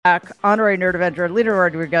honorary nerd avenger, Lena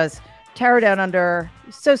Rodriguez, Terror Down Under,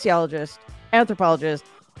 sociologist, anthropologist,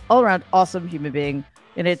 all around awesome human being.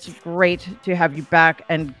 And it's great to have you back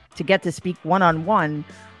and to get to speak one on one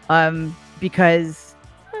because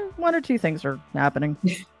one or two things are happening.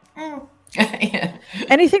 Yeah.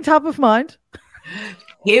 Anything top of mind?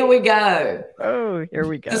 Here we go. Oh, here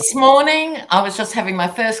we go. This morning, I was just having my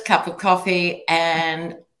first cup of coffee,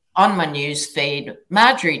 and on my news feed,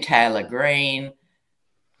 Marjorie Taylor Greene,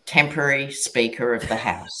 temporary Speaker of the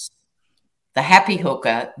House. The happy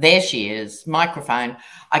hooker, there she is, microphone.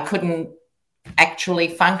 I couldn't actually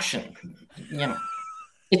function. You know,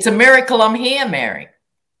 it's a miracle I'm here, Mary.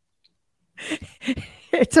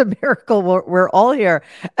 It's a miracle we're all here.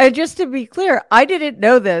 And just to be clear, I didn't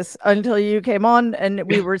know this until you came on and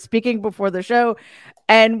we were speaking before the show.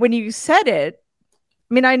 And when you said it,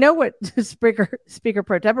 I mean, I know what speaker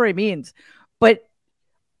pro tempore means, but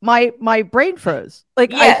my brain froze.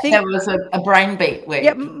 Like, Yeah, I think there was a brain beat.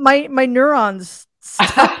 Yeah, my neurons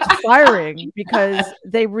stopped firing because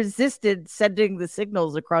they resisted sending the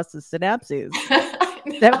signals across the synapses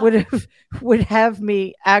that would have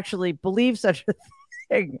me actually believe such a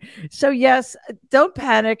thing. So yes, don't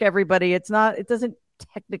panic, everybody. It doesn't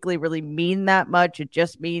technically really mean that much. It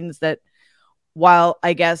just means that while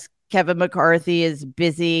I guess Kevin McCarthy is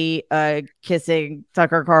busy kissing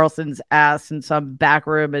Tucker Carlson's ass in some back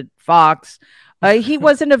room at Fox, he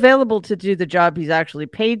wasn't available to do the job he's actually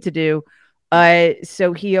paid to do.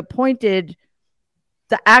 So he appointed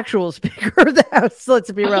the actual Speaker of the House,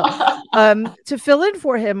 let's be real, to fill in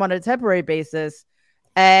for him on a temporary basis.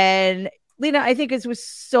 And Lena, I think it's with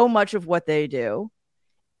so much of what they do,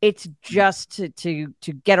 it's just to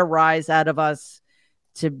get a rise out of us,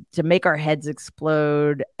 to make our heads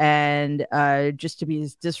explode, and just to be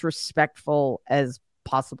as disrespectful as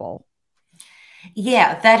possible.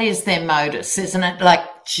 Yeah, that is their modus, isn't it?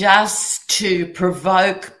 Like, just to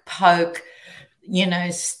provoke, poke,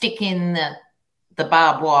 stick in the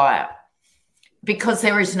barbed wire, because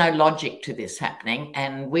there is no logic to this happening,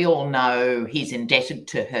 and we all know he's indebted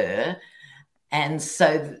to her. And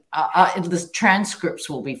so the transcripts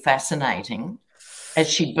will be fascinating as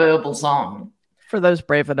she burbles on. For those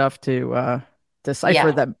brave enough to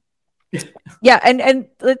decipher them. Yeah, and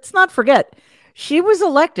let's not forget, she was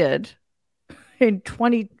elected in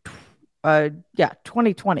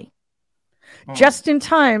 2020. Just in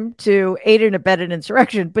time to aid and abet an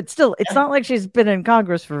insurrection, but still, it's not like she's been in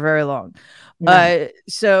Congress for very long. No.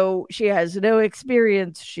 So she has no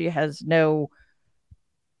experience. She has no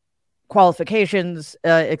qualifications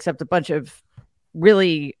except a bunch of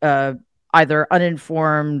really either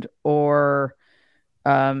uninformed or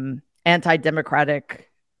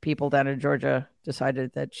anti-democratic people down in Georgia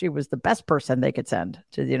decided that she was the best person they could send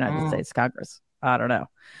to the United States Congress. I don't know.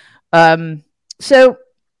 So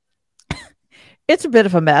it's a bit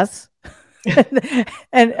of a mess.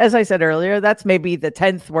 And as I said earlier, that's maybe the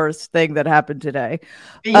 10th worst thing that happened today.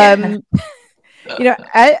 Yeah.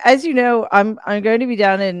 As you know, I'm going to be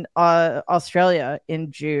down in Australia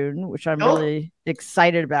in June, which I'm really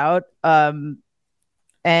excited about. And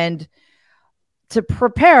to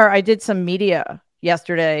prepare, I did some media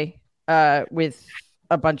yesterday with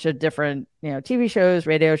a bunch of different, TV shows,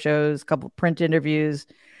 radio shows, a couple of print interviews.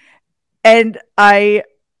 And I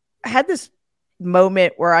had this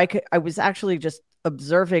moment where I was actually just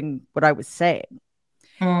observing what I was saying.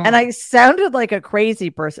 And I sounded like a crazy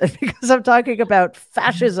person because I'm talking about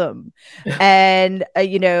fascism and,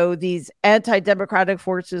 these anti-democratic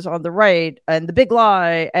forces on the right and the big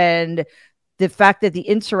lie and the fact that the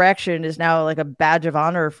insurrection is now like a badge of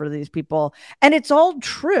honor for these people. And it's all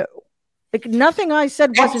true. Like, nothing I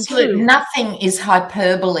said wasn't true. Nothing is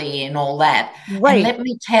hyperbole in all that. Right. And let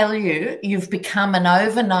me tell you, you've become an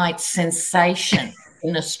overnight sensation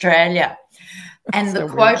in Australia. And the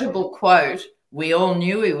quotable quote, "We all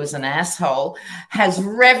knew he was an asshole," has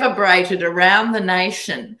reverberated around the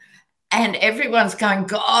nation. And everyone's going,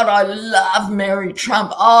 "God, I love Mary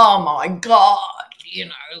Trump. Oh, my God."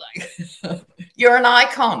 You're an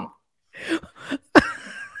icon.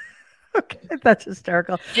 Okay, that's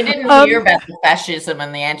hysterical. You didn't hear about the fascism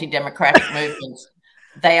and the anti-democratic movements.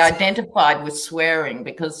 They identified with swearing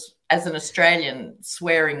because, as an Australian,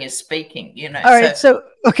 swearing is speaking, All right, so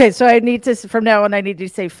I need to, from now on, I need to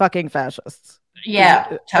say fucking fascists.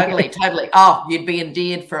 Yeah, totally. Oh, you'd be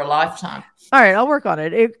endeared for a lifetime. All right, I'll work on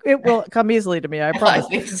it. It will come easily to me, I promise. I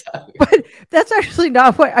think so. But that's actually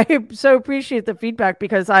not what I so appreciate the feedback,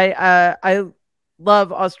 because I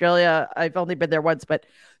love Australia. I've only been there once, but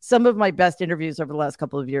some of my best interviews over the last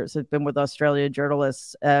couple of years have been with Australian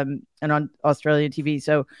journalists and on Australian TV.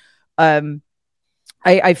 So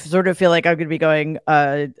I sort of feel like I'm going to be going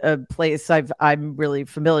a place I'm really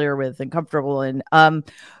familiar with and comfortable in. But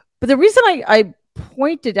the reason I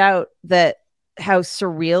pointed out that how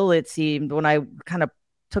surreal it seemed when I kind of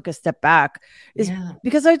took a step back is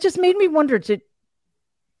because it just made me wonder,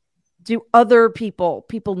 do other people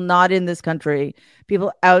not in this country,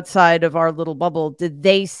 people outside of our little bubble, did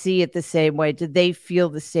they see it the same way? Did they feel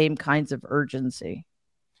the same kinds of urgency?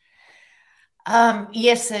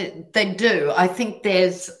 Yes, they do. I think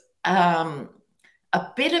there's a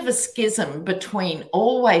bit of a schism between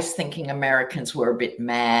always thinking Americans were a bit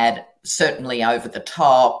mad, certainly over the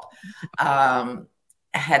top,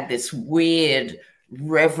 had this weird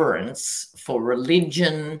reverence for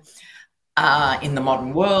religion in the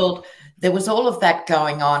modern world. There was all of that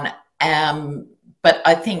going on. But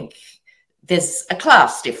I think there's a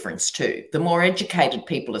class difference too. The more educated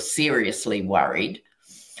people are seriously worried.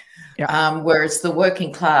 Yeah. Whereas the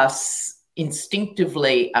working class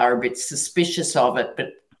instinctively are a bit suspicious of it,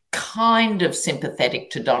 but kind of sympathetic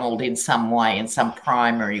to Donald in some way, in some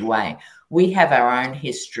primary way. We have our own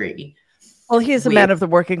history. Well, he is a man of the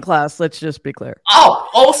working class. Let's just be clear. Oh,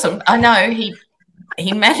 awesome. I know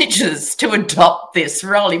he manages to adopt this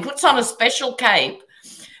role. He puts on a special cape,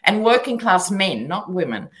 and working class men, not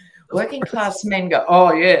women, working class men go,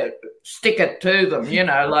 oh, yeah, stick it to them,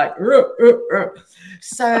 like.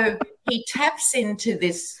 So he taps into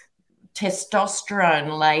this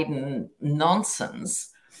testosterone-laden nonsense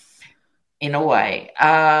in a way.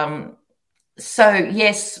 So,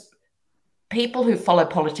 yes, people who follow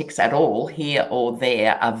politics at all, here or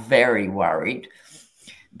there, are very worried,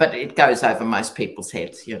 but it goes over most people's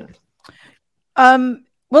heads, Well,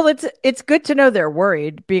 it's good to know they're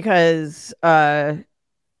worried because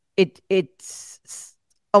it's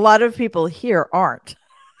a lot of people here aren't.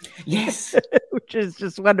 Yes. Which is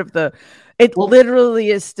just one of the, literally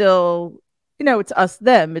is still, it's us,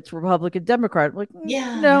 them, it's Republican, Democrat. Like,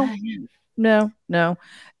 no.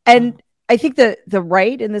 And I think that the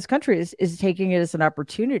right in this country is taking it as an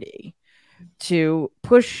opportunity to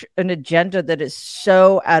push an agenda that is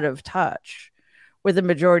so out of touch with the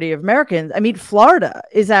majority of Americans. I mean, Florida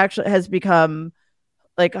has become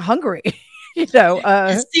like Hungary,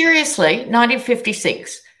 Seriously,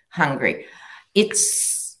 1956, Hungary.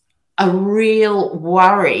 It's a real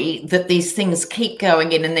worry that these things keep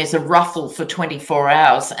going in and there's a ruffle for 24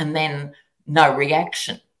 hours and then no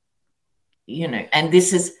reaction, and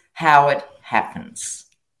this is how it happens.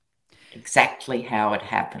 Exactly how it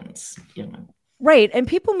happens, Right. And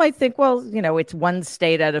people might think, well, it's one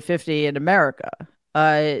state out of 50 in America.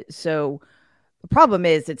 So the problem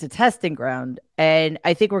is it's a testing ground. And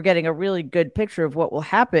I think we're getting a really good picture of what will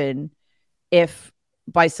happen if,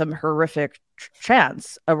 by some horrific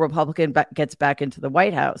chance, a Republican gets back into the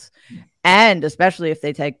White House. And especially if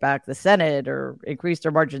they take back the Senate or increase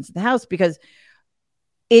their margins in the House, because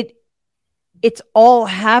it's all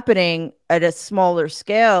happening at a smaller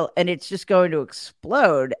scale and it's just going to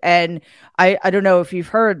explode. And I don't know if you've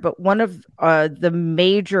heard, but one of the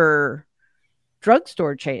major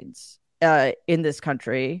drugstore chains in this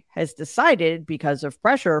country has decided, because of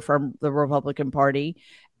pressure from the Republican Party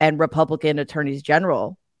and Republican attorneys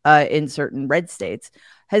general in certain red states,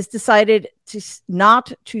 has decided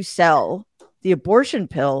not to sell the abortion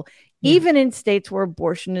pill, even in states where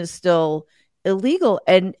abortion is still illegal.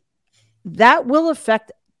 And that will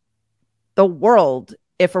affect the world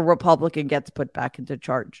if a Republican gets put back into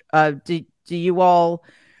charge. Do you all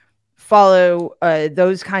follow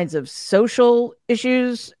those kinds of social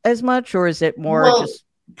issues as much, or is it more just...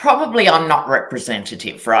 Probably I'm not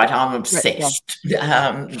representative, right? I'm obsessed. Right,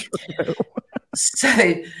 yeah.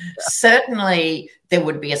 So certainly there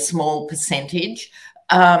would be a small percentage.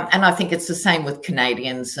 And I think it's the same with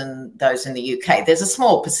Canadians and those in the UK. There's a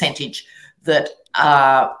small percentage that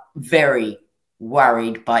are very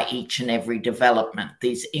worried by each and every development,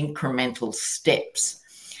 these incremental steps.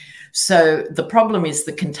 So the problem is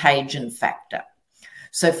the contagion factor.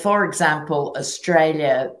 So, for example,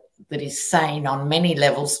 Australia, that is sane on many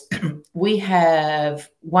levels, we have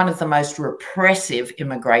one of the most repressive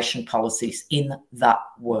immigration policies in the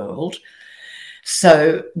world.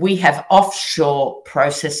 So we have offshore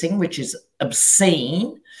processing, which is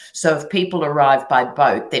obscene. So if people arrive by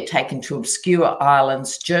boat, they're taken to obscure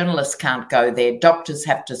islands. Journalists can't go there. Doctors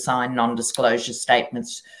have to sign non-disclosure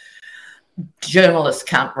statements. Journalists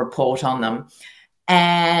can't report on them.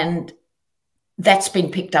 And that's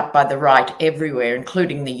been picked up by the right everywhere,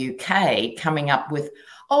 including the UK, coming up with,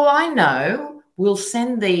 oh, I know, we'll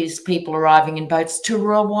send these people arriving in boats to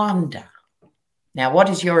Rwanda. Now, what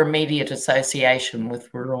is your immediate association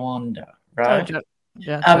with Rwanda, right?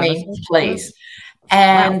 Yeah, I mean, please.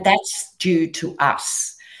 And Wow. that's due to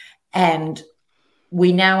us. And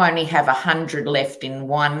we now only have 100 left in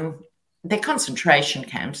one. They're concentration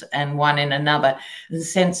camps, and one in another. In the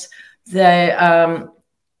sense, they, I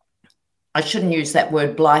shouldn't use that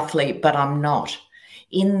word blithely, but I'm not.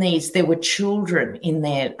 In these, there were children in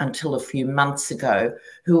there until a few months ago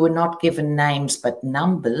who were not given names but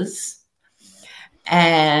numbers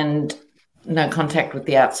and no contact with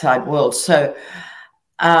the outside world. So,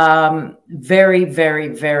 very, very,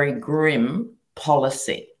 very grim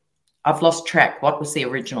policy. I've lost track. What was the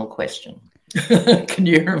original question? Can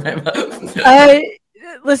you remember?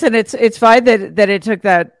 Listen, it's fine that it took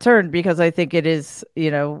that turn, because I think it is,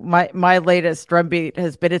 my latest drumbeat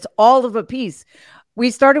has been, it's all of a piece. We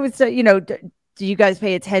started with, do you guys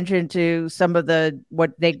pay attention to some of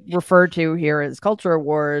what they refer to here as culture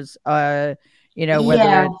wars? Whether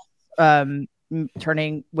Yeah. it's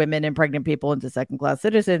turning women and pregnant people into second-class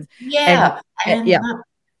citizens. Yeah. And yeah,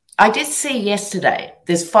 I did see yesterday,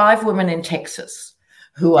 there's 5 women in Texas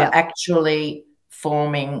who are yeah. actually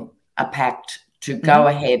forming a pact to go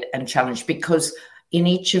Mm-hmm. ahead and challenge, because in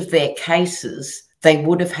each of their cases, they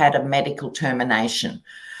would have had a medical termination,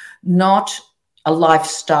 not a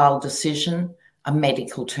lifestyle decision, a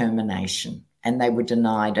medical termination. And they were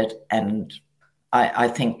denied it. And I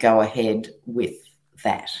think go ahead with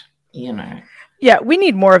that, Yeah, we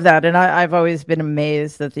need more of that. And I've always been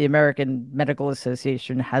amazed that the American Medical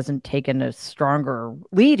Association hasn't taken a stronger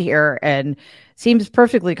lead here and seems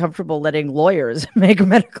perfectly comfortable letting lawyers make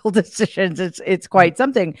medical decisions. It's quite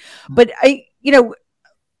something. But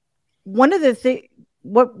one of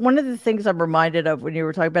the things I'm reminded of when you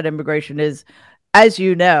were talking about immigration is, as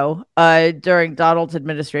during Donald's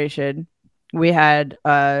administration, we had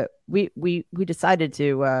we decided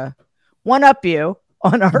to one up you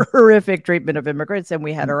on our horrific treatment of immigrants, and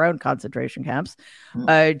we had our own concentration camps.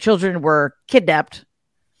 Children were kidnapped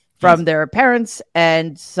from their parents,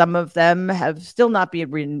 and some of them have still not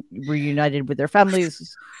been reunited with their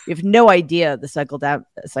families. We have no idea the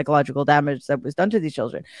psychological damage that was done to these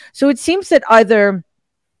children. So it seems that either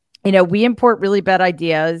we import really bad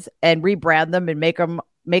ideas and rebrand them and make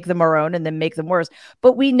them our own, and then make them worse.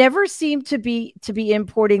 But we never seem to be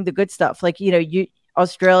importing the good stuff, like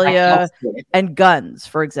Australia and guns,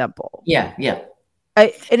 for example. Yeah, yeah.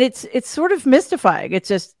 And it's sort of mystifying. It's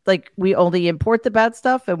just like we only import the bad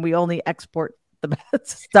stuff and we only export the bad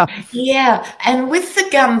stuff. Yeah, and with the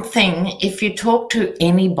gun thing, if you talk to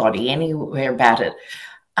anybody anywhere about it,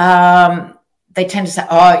 they tend to say,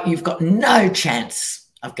 "Oh, you've got no chance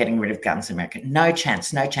of getting rid of guns in America. No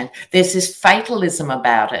chance, no chance." There's this fatalism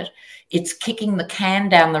about it. It's kicking the can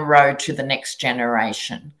down the road to the next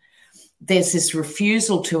generation. There's this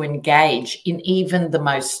refusal to engage in even the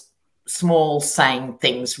most small saying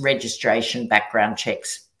things, registration, background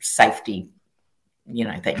checks, safety,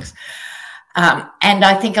 things. And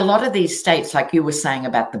I think a lot of these states, like you were saying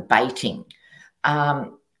about the baiting,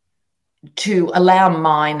 to allow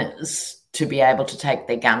minors to be able to take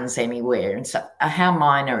their guns anywhere. And so how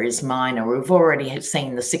minor is minor? We've already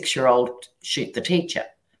seen the 6-year-old shoot the teacher,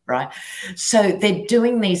 right? So they're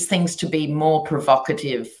doing these things to be more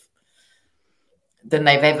provocative than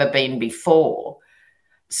they've ever been before.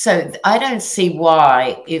 So I don't see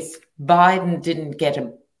why, if Biden didn't get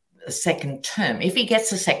a second term, if he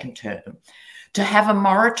gets a second term, to have a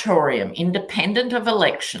moratorium independent of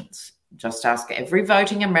elections. Just ask every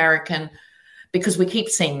voting American, because we keep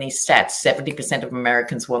seeing these stats, 70% of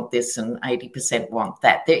Americans want this and 80% want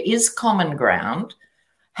that. There is common ground.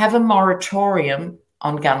 Have a moratorium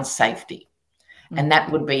on gun safety. And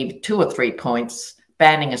that would be 2 or 3 points: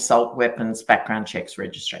 banning assault weapons, background checks,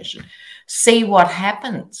 registration. See what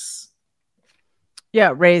happens.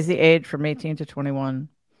 Yeah, raise the age from 18 to 21.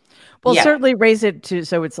 Well, Yeah. certainly raise it to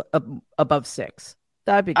so it's above 6.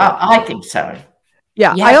 That'd be good. I think so.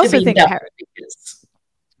 Yeah, I also think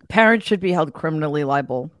parents should be held criminally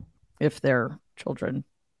liable if their children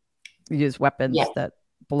use weapons that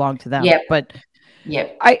belong to them. Yep. But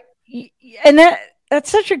yep. And that's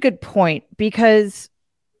such a good point, because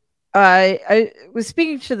I was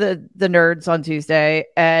speaking to the nerds on Tuesday,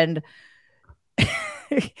 and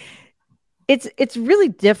it's really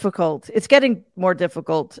difficult. It's getting more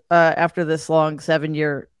difficult after this long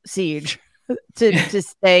 7-year siege to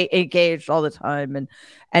stay engaged all the time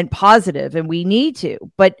and positive, and we need to.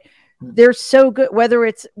 But they're so good. Whether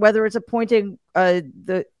it's appointing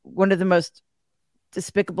one of the most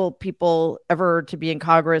despicable people ever to be in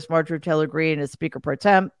Congress, Marjorie Taylor Greene, as Speaker pro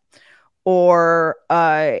tem, or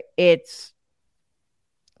it's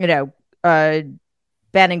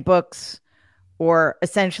banning books, or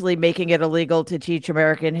essentially making it illegal to teach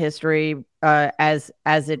American history as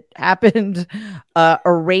it happened,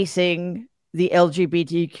 erasing the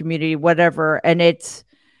LGBT community, whatever. And it's,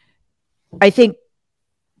 I think,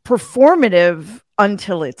 performative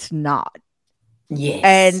until it's not. Yes.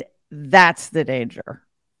 And that's the danger.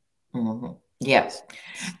 Mm-hmm. Yes.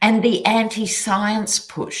 And the anti-science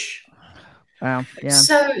push. Wow. Yeah.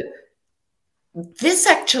 So this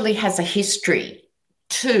actually has a history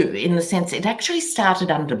too, in the sense it actually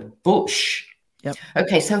started under Bush. Yep.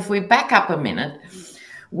 Okay, so if we back up a minute,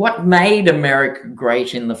 what made America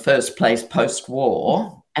great in the first place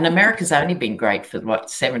post-war, and America's only been great for,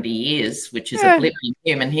 70 years, which is a blip in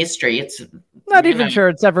human history. It's not even sure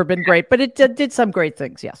it's ever been great, but it did some great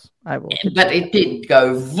things, yes. I will. But it did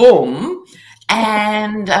go boom,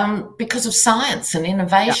 and because of science and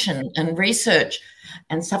innovation and research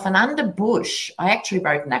and stuff. And under Bush, I actually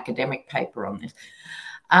wrote an academic paper on this.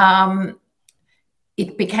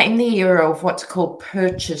 It became the era of what's called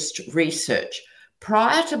purchased research.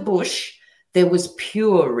 Prior to Bush, there was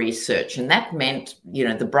pure research, and that meant,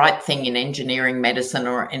 the bright thing in engineering, medicine,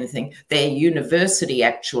 or anything, their university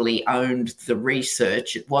actually owned the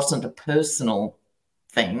research. It wasn't a personal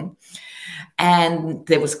thing. And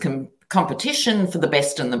there was competition for the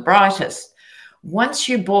best and the brightest. Once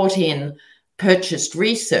you bought in purchased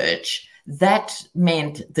research, that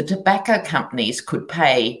meant the tobacco companies could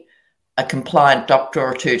pay a compliant doctor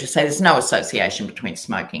or two to say there's no association between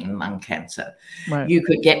smoking and lung cancer. Right. You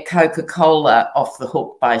could get Coca-Cola off the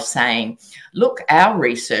hook by saying, look, our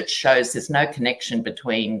research shows there's no connection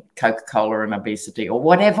between Coca-Cola and obesity, or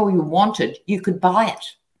whatever you wanted, you could buy it.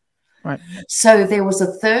 Right. So there was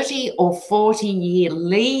a 30 or 40 year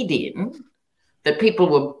lead in that people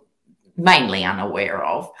were mainly unaware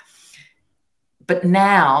of, but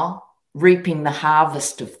now reaping the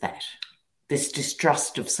harvest of that, this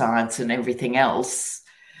distrust of science and everything else,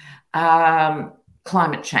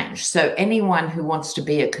 climate change. So anyone who wants to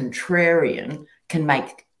be a contrarian can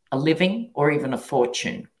make a living or even a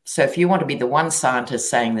fortune. So if you want to be the one scientist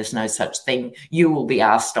saying there's no such thing, you will be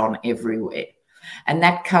asked on everywhere. And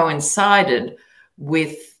that coincided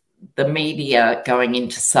with the media going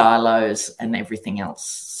into silos and everything else.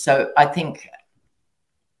 So I think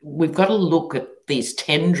we've got to look at these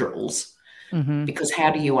tendrils, because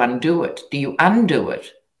how do you undo it? Do you undo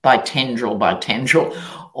it by tendril,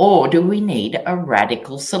 or do we need a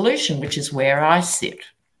radical solution, which is where I sit?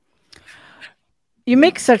 You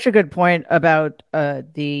make such a good point about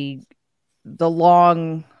the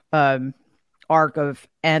long arc of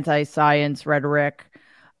anti-science rhetoric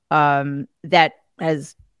that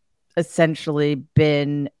has essentially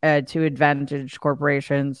been to advantage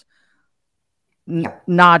corporations,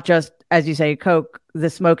 not just, as you say, Coke, the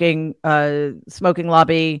smoking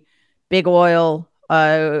lobby, big oil,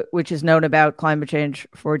 which has known about climate change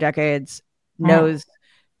for decades, knows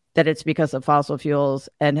that it's because of fossil fuels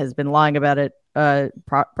and has been lying about it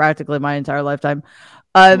practically my entire lifetime.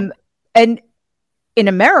 And in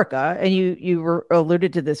America, and you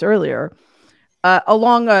alluded to this earlier,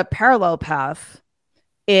 along a parallel path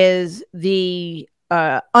is the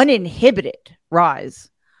uninhibited rise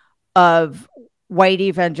of white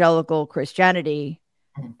evangelical Christianity,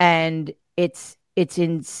 and it's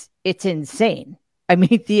insane. I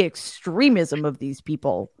mean, the extremism of these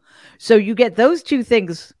people. So you get those two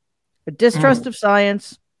things: a distrust of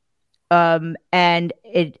science, and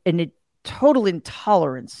a total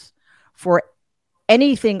intolerance for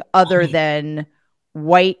anything other than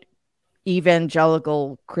white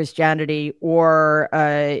evangelical Christianity, or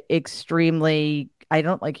extremely, I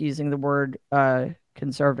don't like using the word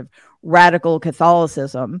conservative, radical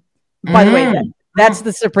Catholicism. By the way, that's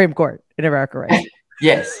the Supreme Court in America, right?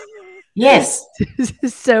 Yes.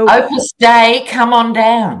 So Opus Dei, come on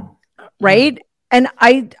down. Right? And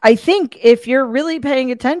I think if you're really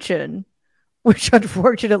paying attention, which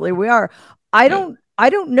unfortunately we are, I don't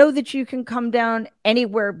know that you can come down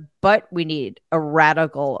anywhere, but we need a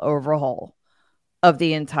radical overhaul of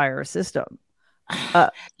the entire system.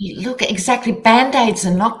 Look, exactly. Band-Aids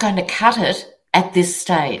are not going to cut it at this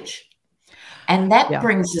stage. And that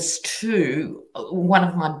brings us to one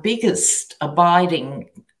of my biggest abiding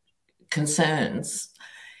concerns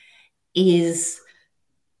is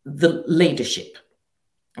the leadership,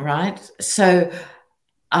 right? So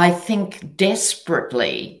I think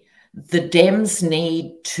desperately the Dems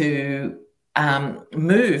need to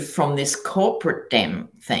move from this corporate Dem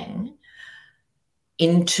thing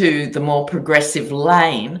into the more progressive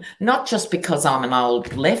lane, not just because I'm an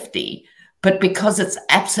old lefty, But because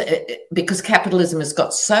because capitalism has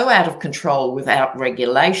got so out of control without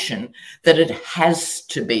regulation that it has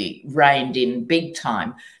to be reined in big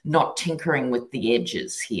time, not tinkering with the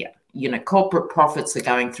edges here. Corporate profits are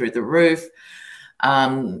going through the roof.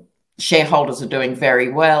 Shareholders are doing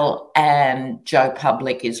very well, and Joe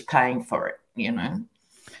Public is paying for it.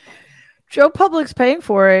 Joe Public's paying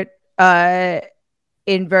for it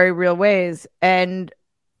in very real ways, and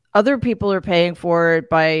other people are paying for it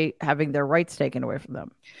by having their rights taken away from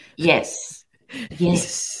them. Yes.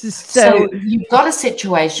 So you've got a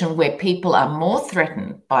situation where people are more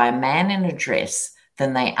threatened by a man in a dress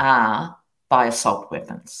than they are by assault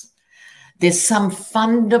weapons. There's some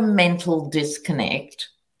fundamental disconnect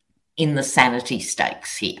in the sanity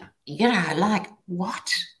stakes here.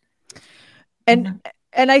 What? And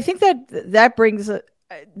I think that brings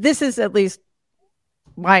this is at least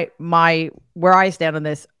my where I stand on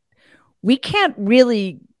this. We can't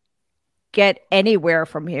really get anywhere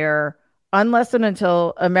from here unless and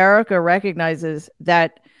until America recognizes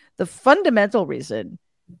that the fundamental reason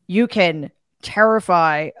you can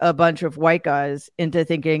terrify a bunch of white guys into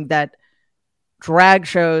thinking that drag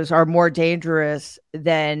shows are more dangerous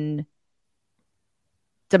than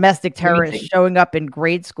domestic terrorists showing up in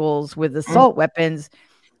grade schools with assault weapons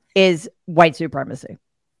is white supremacy.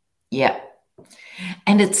 Yeah.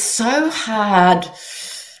 And it's so hard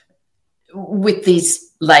with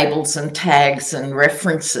these labels and tags and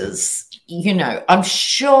references. I'm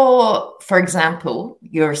sure, for example,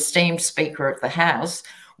 your esteemed Speaker of the House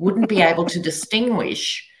wouldn't be able to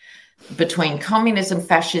distinguish between communism,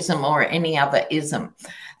 fascism, or any other ism.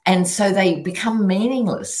 And so they become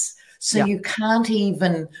meaningless. So you can't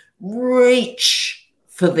even reach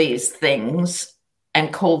for these things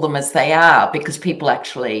and call them as they are, because people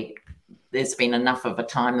actually, there's been enough of a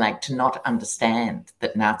time lag to not understand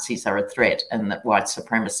that Nazis are a threat and that white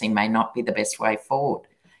supremacy may not be the best way forward.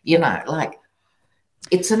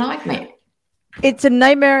 It's a nightmare. It's a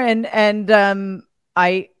nightmare. And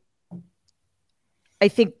I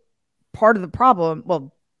think part of the problem,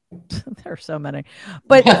 well, there are so many,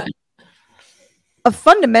 but a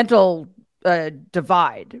fundamental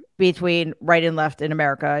divide between right and left in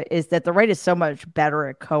America is that the right is so much better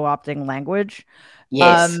at co-opting language.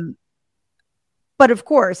 Yes. But of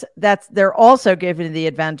course, they're also given the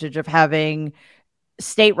advantage of having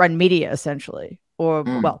state-run media, essentially, or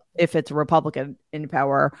well, if it's a Republican in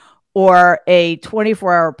power, or a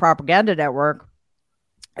 24-hour propaganda network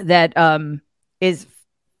that is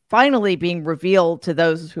finally being revealed to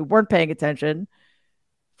those who weren't paying attention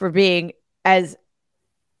for being as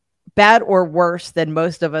bad or worse than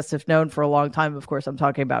most of us have known for a long time. Of course, I'm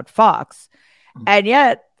talking about Fox. And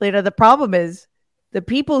yet, Lena, the problem is the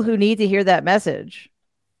people who need to hear that message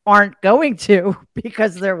aren't going to,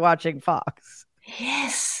 because they're watching Fox.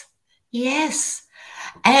 Yes.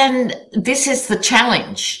 And this is the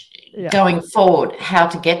challenge going forward, how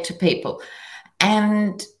to get to people.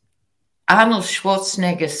 And Arnold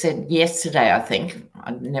Schwarzenegger said yesterday, I think,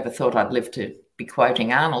 I never thought I'd live to be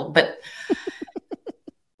quoting Arnold, but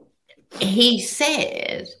he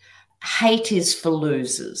said, hate is for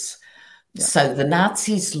losers. Yeah. So the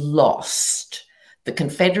Nazis lost, the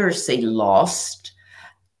Confederacy lost,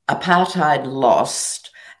 apartheid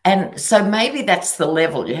lost. And so maybe that's the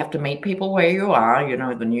level. You have to meet people where you are,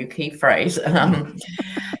 the new key phrase. They're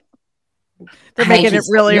making it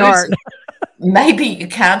really hard. Maybe you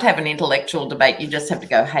can't have an intellectual debate. You just have to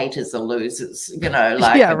go, haters are losers,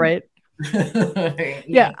 Yeah, right.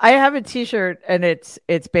 Yeah, I have a T-shirt, and it's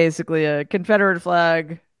basically a Confederate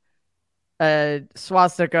flag, a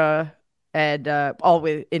swastika, and all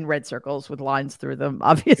in red circles with lines through them,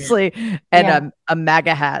 obviously, and a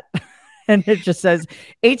MAGA hat. And it just says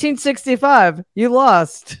 1865, you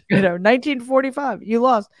lost. 1945, you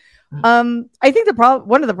lost. I think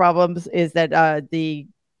one of the problems is that the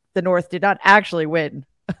North did not actually win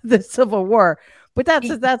the Civil War, but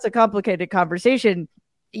that's a complicated conversation.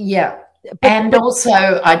 Yeah. But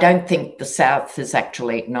also, I don't think the South has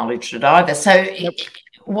actually acknowledged it either. So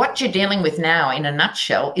what you're dealing with now, in a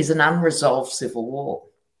nutshell, is an unresolved civil war.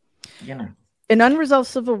 An unresolved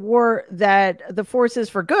civil war that the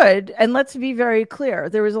forces for good, and let's be very clear,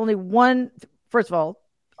 there was only one, first of all,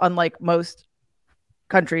 unlike most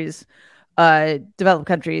countries, developed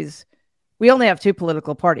countries, we only have two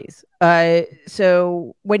political parties.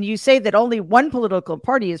 So when you say that only one political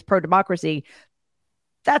party is pro-democracy,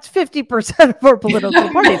 that's 50% of our political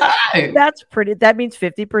parties. That means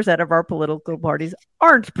 50% of our political parties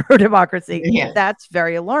aren't pro-democracy. Yeah. That's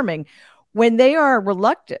very alarming. When they are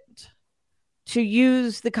reluctant to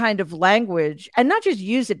use the kind of language, and not just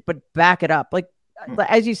use it, but back it up. Like,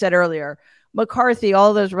 as you said earlier, McCarthy,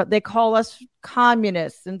 all those, they call us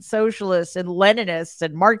communists and socialists and Leninists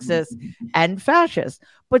and Marxists and fascists,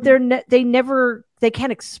 but they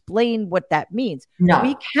can't explain what that means. No.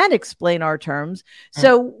 We can explain our terms.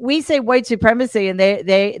 So we say white supremacy and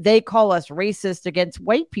they call us racist against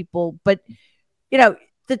white people, but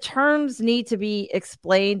the terms need to be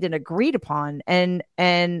explained and agreed upon. And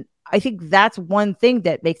I think that's one thing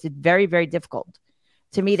that makes it very, very difficult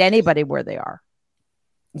to meet anybody where they are.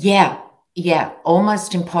 Yeah,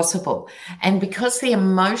 almost impossible. And because the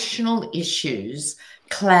emotional issues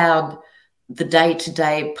cloud the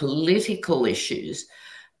day-to-day political issues,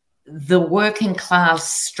 the working class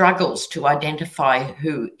struggles to identify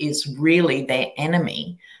who is really their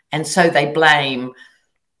enemy. And so they blame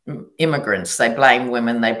immigrants, they blame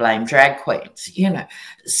women, they blame drag queens,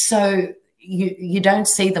 So you don't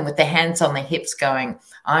see them with their hands on their hips going,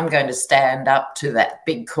 I'm going to stand up to that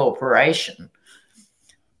big corporation.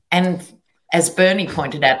 And as Bernie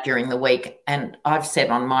pointed out during the week, and I've said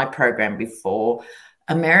on my program before,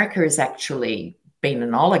 America has actually been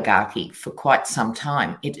an oligarchy for quite some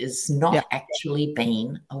time. It has not actually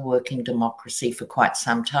been a working democracy for quite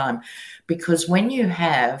some time, because when you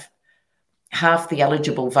have half the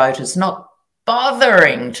eligible voters not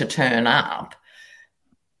bothering to turn up,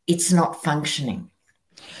 it's not functioning.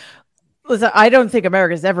 Listen, I don't think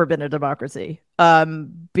America's ever been a democracy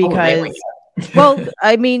because... well,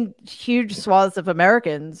 I mean, huge swaths of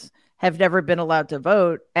Americans have never been allowed to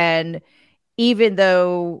vote. And even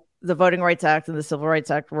though the Voting Rights Act and the Civil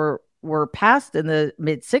Rights Act were passed in the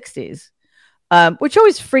mid-'60s, which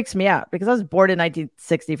always freaks me out because I was born in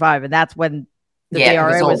 1965, and that's when the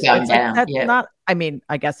DRA was going down. That's not, I mean,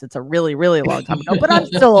 I guess it's a really, really long time ago, but I'm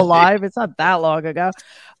still alive. It's not that long ago.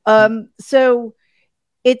 So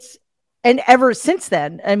it's... And ever since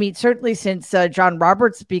then, I mean, certainly since John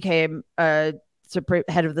Roberts became head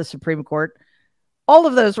of the Supreme Court, all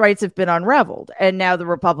of those rights have been unraveled. And now the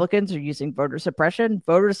Republicans are using voter suppression,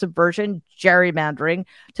 voter subversion, gerrymandering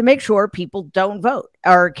to make sure people don't vote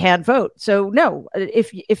or can't vote. So no,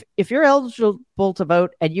 if you're eligible to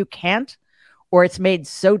vote and you can't, or it's made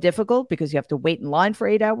so difficult because you have to wait in line for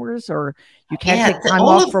 8 hours, or you can't take time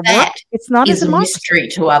off from work, it's not a mystery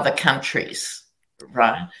to other countries,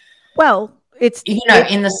 right? Well, it's...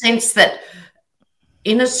 in the sense that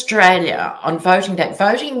in Australia on voting day,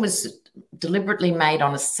 voting was deliberately made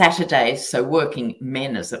on a Saturday so working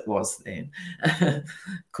men, as it was then,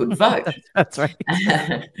 could vote. That's right.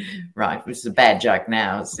 Right, which is a bad joke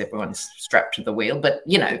now as everyone's strapped to the wheel. But,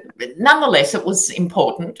 nonetheless, it was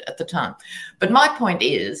important at the time. But my point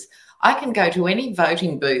is, I can go to any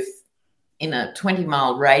voting booth in a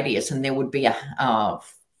 20-mile radius and there would be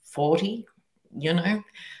 40,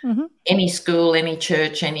 any school, any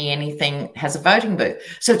church, anything has a voting booth.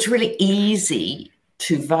 So it's really easy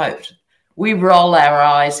to vote. We roll our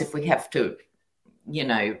eyes if we have to,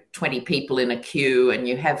 20 people in a queue, and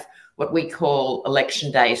you have what we call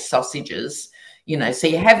election day sausages, so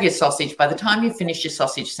you have your sausage. By the time you finish your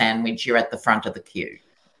sausage sandwich, you're at the front of the queue.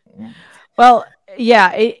 Well,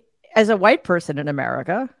 as a white person in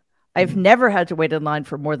America, I've never had to wait in line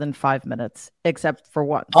for more than 5 minutes, except for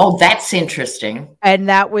once. Oh, that's interesting. And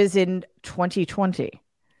that was in 2020.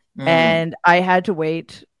 And I had to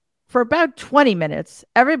wait for about 20 minutes.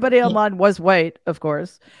 Everybody online was white, of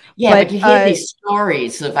course. Yeah, but you hear these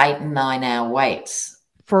stories of 8 and 9 hour waits.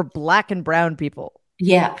 For Black and brown people.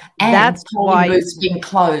 Yeah, and that's why booths being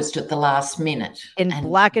closed at the last minute. In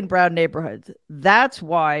Black and brown neighborhoods. That's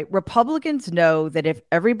why Republicans know that if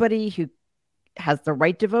everybody who has the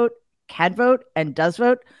right to vote, can vote, and does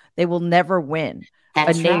vote, they will never win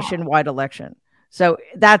a nationwide election. So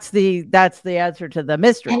that's the answer to the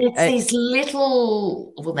mystery. And it's these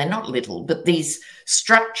little, well, they're not little, but these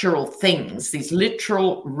structural things, these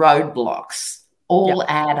literal roadblocks all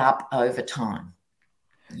add up over time,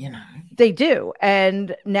 They do.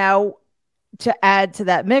 And now to add to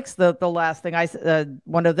that mix, the last thing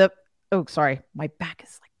sorry, my back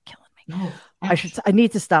is like killing me. Oh, I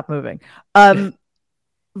need to stop moving.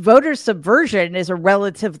 Voter subversion is a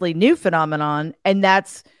relatively new phenomenon, and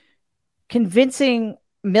that's convincing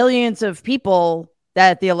millions of people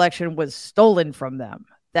that the election was stolen from them,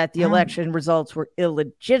 that the election results were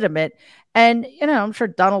illegitimate. And, I'm sure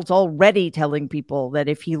Donald's already telling people that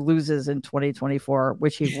if he loses in 2024,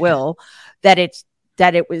 which he will, that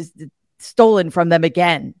it was stolen from them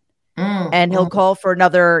again. And he'll call for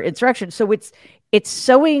another insurrection. So it's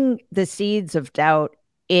sowing the seeds of doubt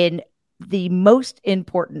in the most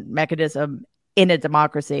important mechanism in a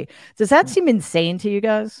democracy. Does that seem insane to you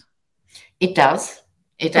guys? It does.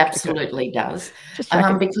 It absolutely does. Just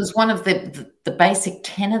checking. Because one of the basic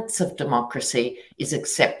tenets of democracy is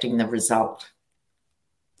accepting the result.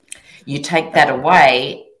 You take that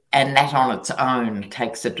away, and that on its own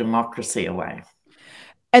takes a democracy away.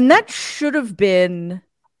 And that should have been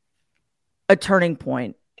a turning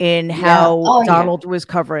point in how Donald was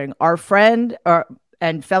covering. Our friend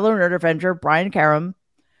and fellow Nerd Avenger, Brian Karam,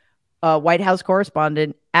 White House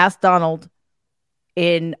correspondent, asked Donald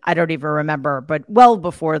I don't even remember, but well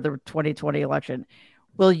before the 2020 election,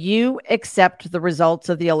 will you accept the results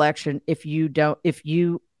of the election if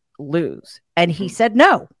you lose? And he said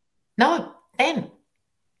no. No, then.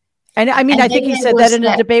 And I mean, I think he said that in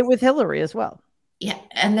a debate with Hillary as well. Yeah,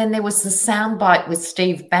 and then there was the soundbite with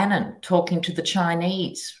Steve Bannon talking to the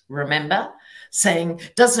Chinese, remember? Saying,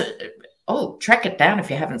 track it down if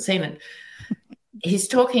you haven't seen it. He's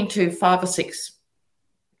talking to 5 or 6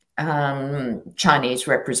 Chinese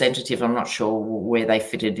representatives. I'm not sure where they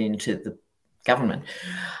fitted into the government.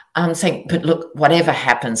 Saying, but look, whatever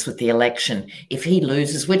happens with the election, if he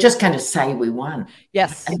loses, we're just going to say we won.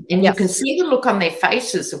 Yes. And you can see the look on their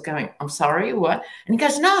faces of going, I'm sorry, what? And he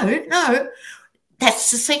goes, no.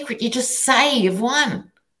 That's the secret. You just say you've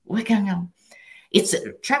won. We're going on.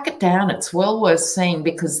 Track it down. It's well worth seeing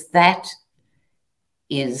because that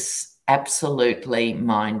is absolutely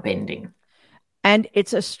mind-bending. And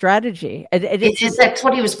it's a strategy. That's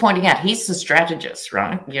what he was pointing out. He's the strategist,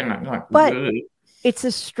 right? But it's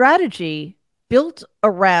a strategy built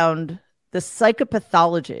around the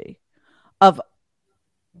psychopathology of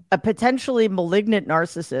a potentially malignant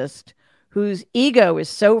narcissist whose ego is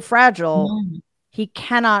so fragile. He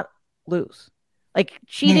cannot lose. Like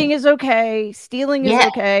cheating is okay. Stealing is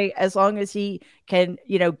okay. As long as he can,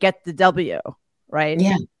 get the W, right?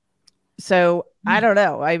 Yeah. So I don't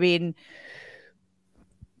know. I mean,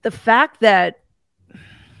 the fact that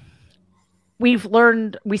we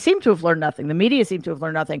seem to have learned nothing. The media seem to have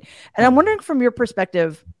learned nothing. And I'm wondering from your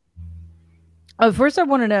perspective, first I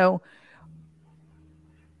want to know,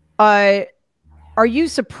 are you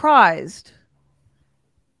surprised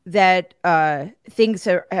that things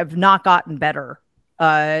have not gotten better,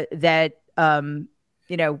 that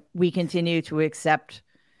we continue to accept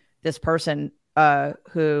this person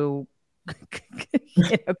who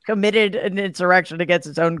committed an insurrection against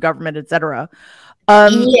its own government, etc.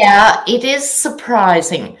 Yeah, it is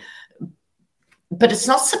surprising, but it's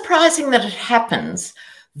not surprising that it happens.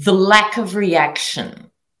 The lack of reaction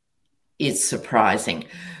is surprising.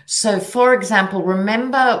 So, for example,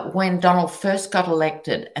 remember when Donald first got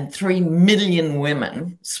elected and 3 million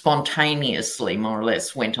women spontaneously, more or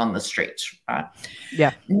less, went on the streets, right?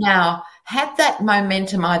 Yeah. Now, had that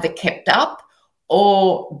momentum either kept up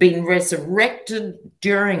or been resurrected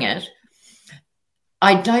during it,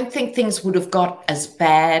 I don't think things would have got as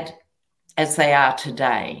bad as they are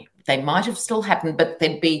today. They might have still happened, but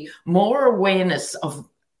there'd be more awareness of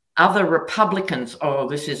other Republicans,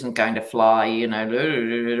 this isn't going to fly,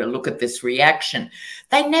 look at this reaction.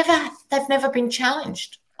 They've never been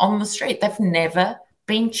challenged on the street. They've never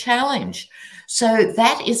been challenged. So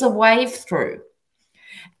that is a wave through.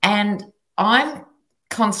 And I'm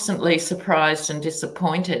constantly surprised and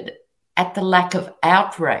disappointed at the lack of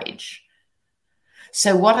outrage.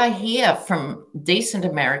 So what I hear from decent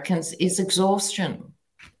Americans is exhaustion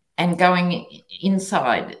and going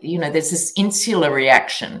inside. There's this insular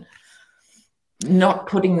reaction, not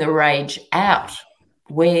putting the rage out.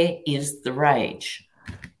 Where is the rage?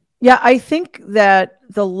 Yeah, I think that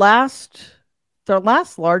the last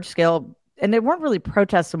large scale, and they weren't really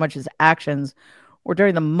protests so much as actions, were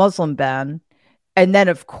during the Muslim ban. And then,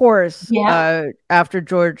 of course, after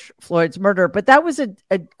George Floyd's murder. But that was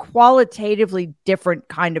a qualitatively different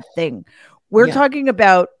kind of thing. We're talking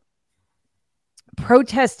about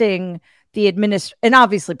protesting the and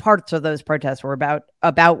obviously parts of those protests were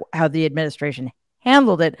about how the administration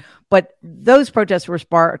handled it. But those protests were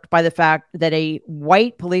sparked by the fact that a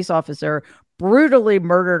white police officer brutally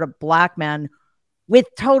murdered a black man with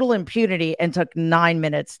total impunity and took 9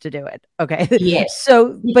 minutes to do it. Okay. Yes.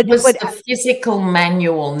 So, but the physical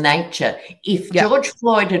manual nature. If George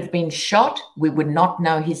Floyd had been shot, we would not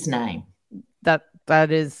know his name.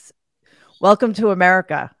 That is welcome to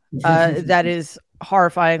America. That is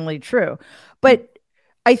horrifyingly true. But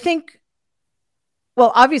I think,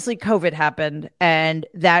 well, obviously COVID happened and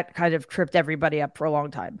that kind of tripped everybody up for a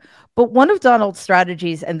long time. But one of Donald's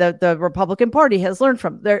strategies, and the Republican Party has learned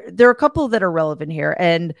from, there are a couple that are relevant here.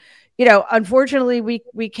 And, unfortunately,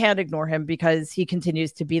 we can't ignore him because he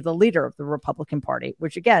continues to be the leader of the Republican Party,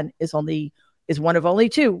 which again is one of only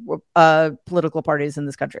 2 political parties in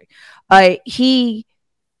this country. He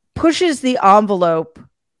pushes the envelope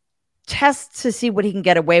tests to see what he can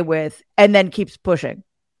get away with and then keeps pushing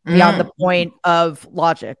beyond the point of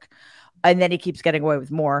logic. And then he keeps getting away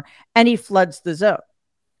with more, and he floods the zone.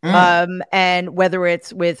 And whether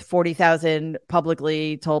it's with 40,000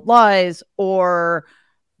 publicly told lies or,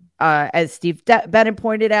 as Steve Bannon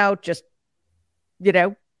pointed out, just,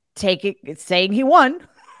 saying he won.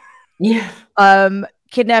 Yeah.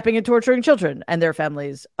 Kidnapping and torturing children and their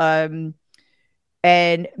families. And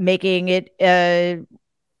making it,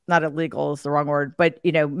 not illegal is the wrong word, but,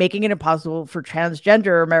 making it impossible for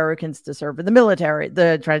transgender Americans to serve in the military,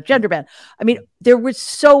 the transgender ban. I mean, there was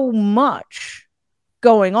so much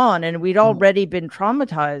going on, and we'd already been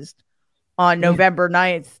traumatized on November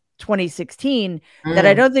 9th, 2016, that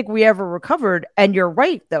I don't think we ever recovered. And you're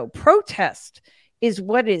right, though. Protest is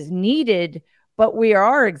what is needed, but we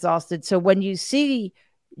are exhausted. So when you see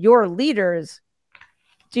your leaders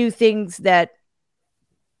do things that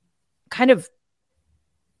kind of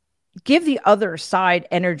give the other side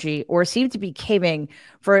energy or seem to be caving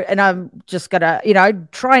for, and I'm just gonna, I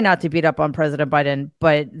try not to beat up on President Biden,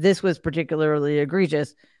 but this was particularly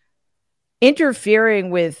egregious, interfering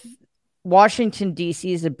with Washington,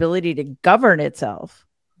 D.C.'s ability to govern itself,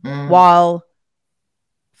 while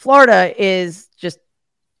Florida is just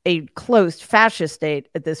a closed fascist state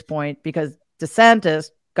at this point, because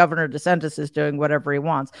Governor DeSantis is doing whatever he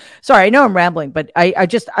wants. Sorry, I know I'm rambling, but I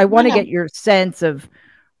want to get your sense of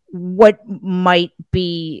what might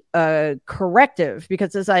be corrective,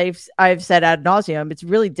 because as I've said ad nauseum, it's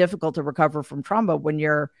really difficult to recover from trauma when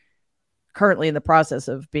you're currently in the process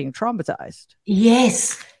of being traumatized.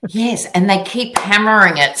 Yes. And they keep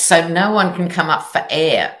hammering it so no one can come up for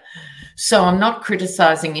air. So I'm not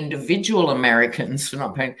criticizing individual Americans for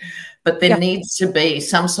not paying, but there needs to be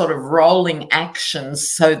some sort of rolling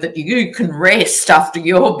actions so that you can rest after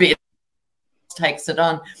your bit takes it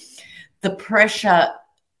on. The pressure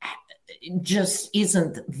just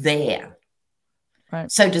isn't there.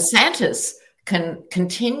 Right. So DeSantis can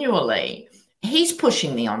continually, he's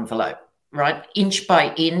pushing the envelope, right? Inch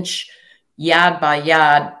by inch, yard by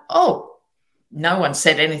yard. Oh, no one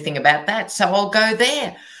said anything about that, so I'll go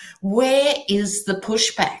there. Where is the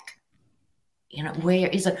pushback? Where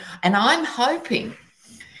is it? And I'm hoping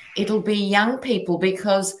it'll be young people,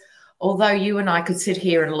 because although you and I could sit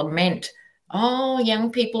here and lament, oh,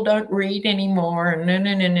 young people don't read anymore.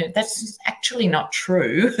 No. That's actually not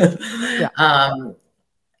true.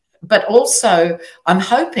 But also I'm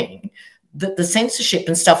hoping that the censorship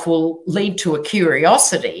and stuff will lead to a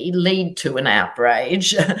curiosity, lead to an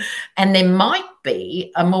outrage, and there might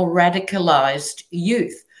be a more radicalized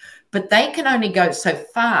youth. But they can only go so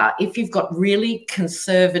far if you've got really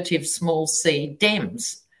conservative small c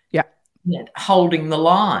Dems holding the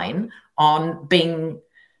line on being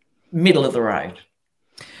middle of the road,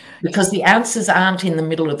 because the answers aren't in the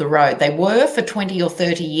middle of the road. They were for 20 or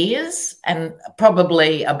 30 years, and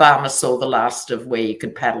probably Obama saw the last of where you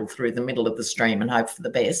could paddle through the middle of the stream and hope for the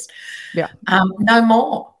best. No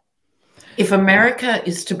more. If America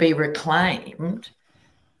is to be reclaimed,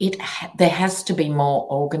 there has to be more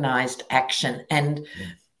organized action and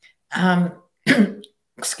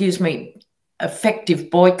effective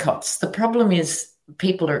boycotts. The problem is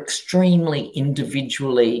people are extremely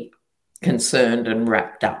individually concerned and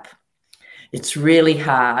wrapped up. It's really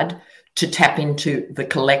hard to tap into the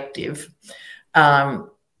collective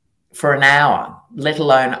for an hour, let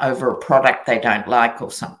alone over a product they don't like or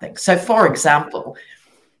something. So, for example,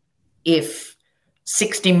 if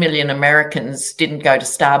 60 million Americans didn't go to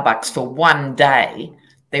Starbucks for one day,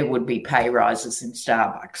 there would be pay rises in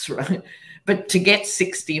Starbucks, right? But to get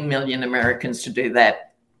 60 million Americans to do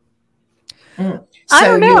that. So I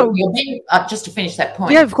don't know. You're being, just to finish that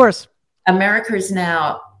point. Yeah, of course. America is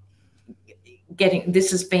now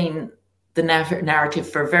this has been the narrative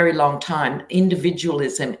for a very long time.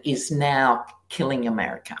 Individualism is now killing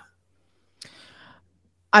America.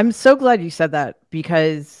 I'm so glad you said that,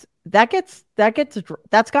 because that's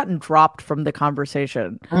gotten dropped from the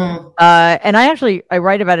conversation. And I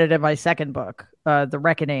write about it in my second book, The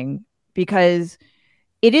Reckoning, because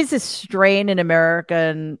it is a strain in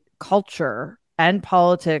American culture and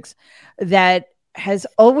politics that has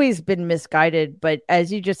always been misguided, but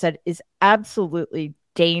as you just said, is absolutely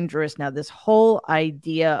dangerous now. This whole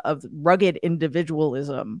idea of rugged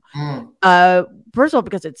individualism, first of all,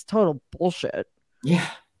 because it's total bullshit. Yeah.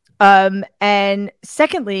 And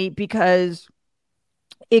secondly, because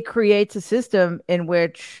it creates a system in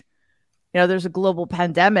which, there's a global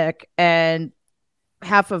pandemic and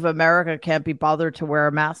half of America can't be bothered to wear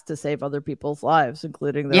a mask to save other people's lives,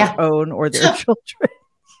 including their own or their children.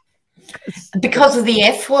 Because of the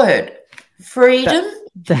F word, freedom.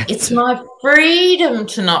 It's my freedom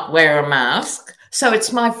to not wear a mask. So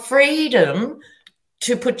it's my freedom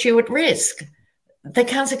to put you at risk. They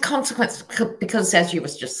can't say consequence because, as you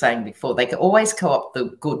was just saying before, they can always co-opt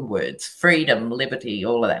the good words, freedom, liberty,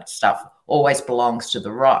 all of that stuff always belongs to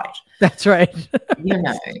the right. That's right. You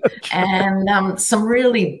know, so and some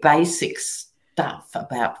really basic stuff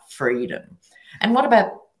about freedom. And what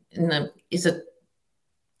about is it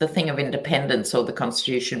the thing of independence or the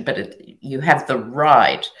Constitution? But you have the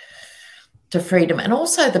right to freedom and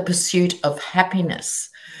also the pursuit of happiness.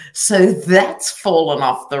 So that's fallen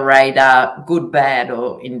off the radar, good, bad,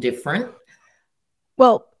 or indifferent.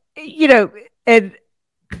 Well, you know, and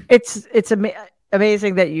it's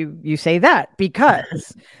amazing that you say that,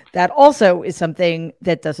 because that also is something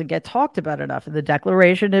that doesn't get talked about enough. In the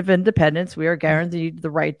Declaration of Independence, we are guaranteed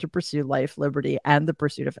the right to pursue life, liberty, and the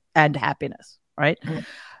pursuit of and happiness. Right.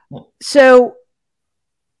 So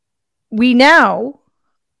we now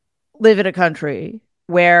live in a country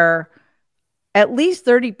where at least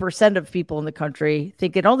 30% of people in the country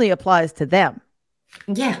think it only applies to them.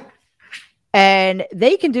 Yeah. And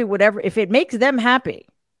they can do whatever, if it makes them happy,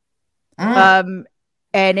 and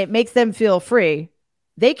it makes them feel free,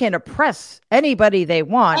 they can oppress anybody they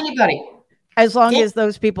want. Anybody. As long as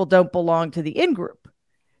those people don't belong to the in-group.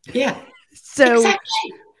 Yeah. So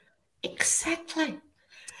Exactly.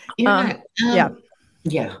 You know, yeah.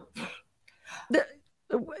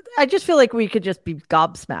 I just feel like we could just be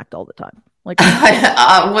gobsmacked all the time. Like,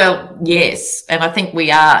 well, yes, and I think we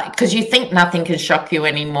are, because you think nothing can shock you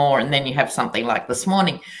anymore, and then you have something like this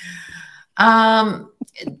morning. I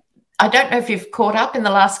don't know if you've caught up in the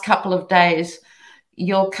last couple of days.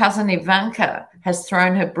 Your cousin Ivanka has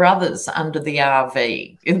thrown her brothers under the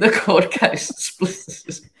RV in the court case.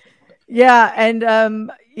 Yeah,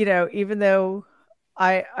 and you know, even though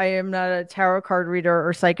I am not a tarot card reader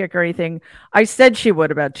or psychic or anything, I said she would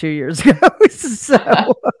about 2 years ago.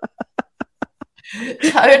 So.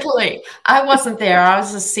 Totally. I wasn't there. I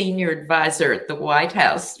was a senior advisor at the White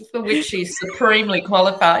House, for which she's supremely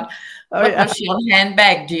qualified. Was she on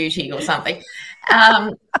handbag duty or something?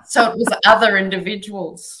 So it was other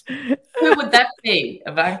individuals. Who would that be,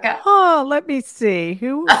 Ivanka? Oh, let me see.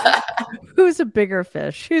 Who's a bigger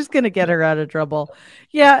fish? Who's going to get her out of trouble?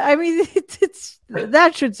 Yeah, I mean, it's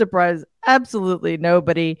that should surprise absolutely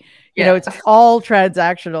nobody. You know, it's all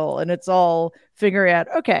transactional, and it's all figuring out,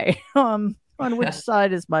 okay, on which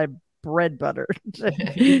side is my bread butter?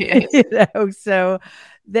 You know, so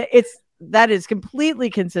that is completely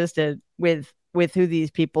consistent with who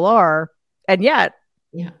these people are, and yet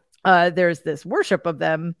there's this worship of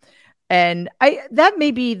them, and that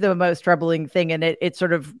may be the most troubling thing, and it's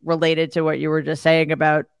sort of related to what you were just saying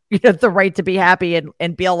about, you know, the right to be happy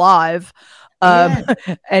and be alive,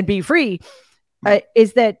 and be free,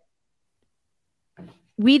 is that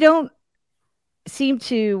we don't seem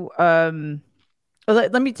to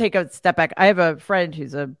let me take a step back. I have a friend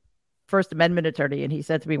who's a First Amendment attorney, and he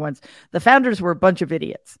said to me once, the founders were a bunch of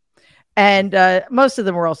idiots, and most of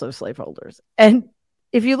them were also slaveholders. And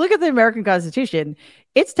if you look at the American Constitution,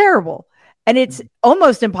 it's terrible, and it's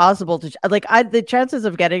almost impossible to the chances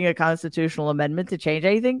of getting a constitutional amendment to change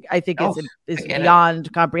anything, I think, is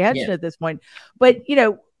beyond comprehension at this point. But you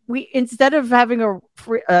know, we, instead of having a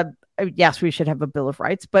free, yes, we should have a Bill of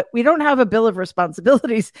Rights, but we don't have a Bill of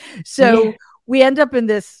Responsibilities. So we end up in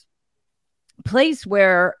this place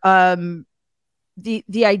where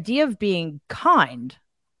the idea of being kind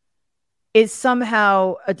is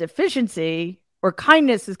somehow a deficiency, or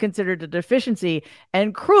kindness is considered a deficiency,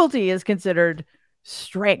 and cruelty is considered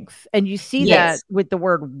strength. And you see that with the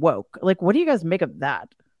word woke. Like, what do you guys make of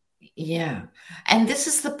that? Yeah. And this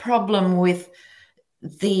is the problem with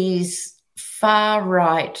these far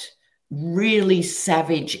right, really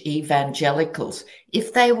savage evangelicals.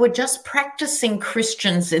 If they were just practicing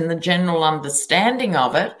Christians in the general understanding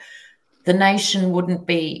of it, the nation wouldn't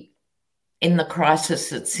be in the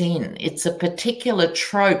crisis it's in. It's a particular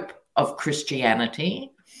trope of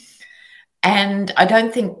Christianity. And I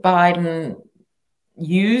don't think Biden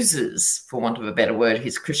uses, for want of a better word,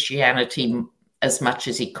 his Christianity as much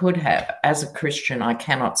as he could have. As a Christian, I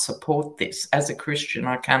cannot support this. As a Christian,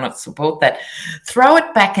 I cannot support that. Throw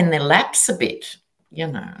it back in their laps a bit, you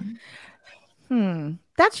know.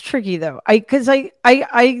 That's tricky, though. Because I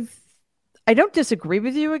don't disagree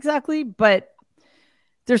with you exactly, but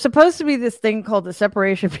there's supposed to be this thing called the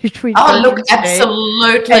separation between. Oh, look,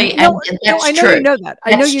 absolutely, and that's I know true. You know that.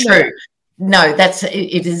 I know you know that. No,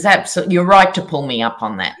 it is absolutely. You're right to pull me up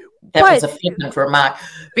on that. That was a flippant remark,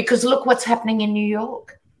 because look what's happening in New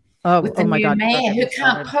York with the new mayor who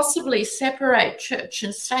can't possibly separate church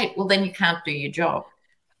and state. Well, then you can't do your job.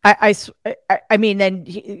 I mean,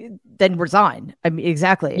 then resign. I mean,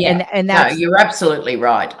 exactly. Yeah. And that's, no, you're absolutely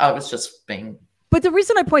right. I was just being. but the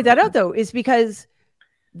reason I point that out though is because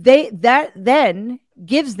that then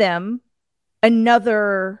gives them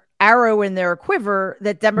another arrow in their quiver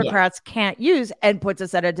that Democrats can't use and puts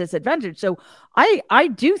us at a disadvantage. So I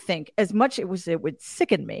do think, as much it would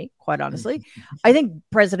sicken me, quite honestly, I think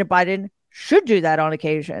President Biden should do that on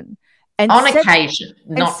occasion. And on occasion,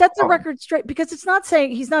 and set the record straight, because he's not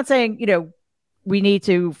saying, we need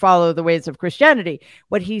to follow the ways of Christianity.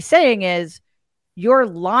 What he's saying is, you're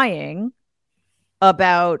lying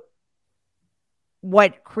about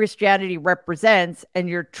what Christianity represents, and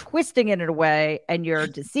you're twisting it in a way, and you're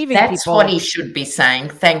deceiving people. That's what he should be saying.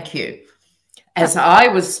 Thank you. As I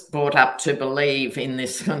was brought up to believe in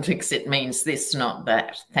this context, it means this, not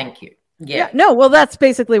that. Thank you. Yeah. No, well, that's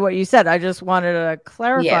basically what you said. I just wanted to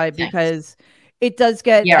clarify, because it does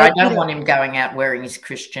get. Yeah, I don't want him going out wearing his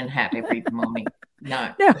Christian hat every morning.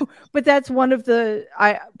 No. No, but that's one of the,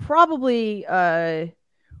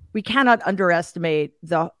 we cannot underestimate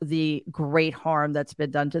the great harm that's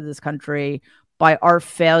been done to this country by our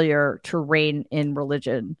failure to rein in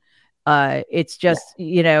religion. It's just,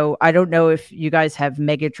 I don't know if you guys have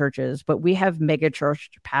mega churches, but we have mega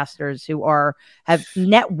church pastors who have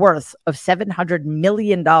net worth of $700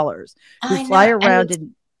 million who fly around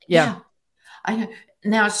and I know.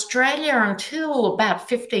 Now, Australia, until about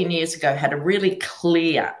 15 years ago, had a really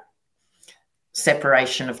clear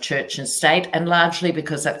separation of church and state, and largely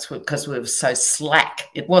because we were so slack.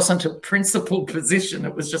 It wasn't a principled position,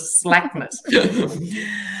 it was just slackness.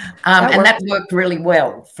 And that worked really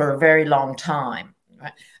well for a very long time,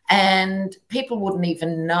 right? And people wouldn't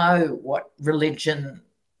even know what religion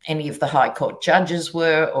any of the High Court judges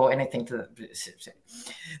were or anything to that.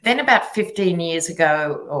 Then about 15 years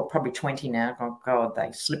ago, or probably 20 now, oh God,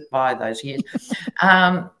 they slipped by those years,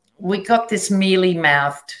 we got this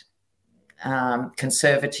mealy-mouthed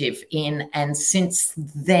conservative in, and since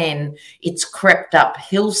then it's crept up.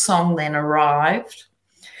 Hillsong then arrived,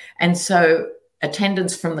 and so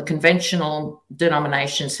attendance from the conventional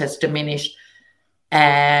denominations has diminished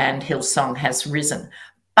and Hillsong has risen.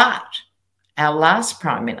 But our last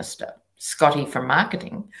Prime Minister, Scotty from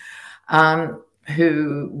marketing,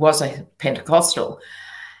 who was a Pentecostal,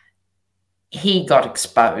 he got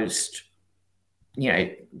exposed,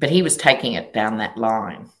 but he was taking it down that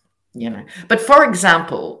line. But for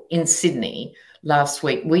example, in Sydney last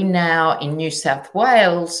week, we now in New South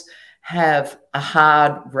Wales have a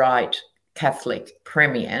hard right Catholic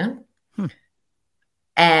premier,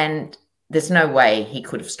 and there's no way he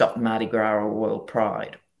could have stopped Mardi Gras or World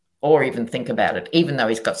Pride, or even think about it, even though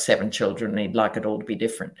he's got 7 children and he'd like it all to be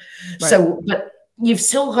different. Right. So, but you've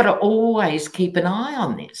still got to always keep an eye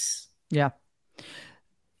on this. Yeah.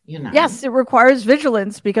 Yes, it requires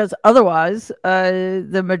vigilance, because otherwise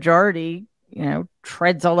the majority,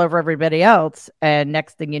 treads all over everybody else. And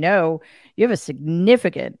next thing you know, you have a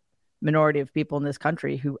significant minority of people in this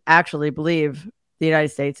country who actually believe the United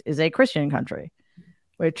States is a Christian country,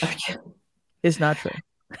 which is not true.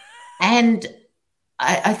 And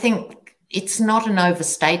I think it's not an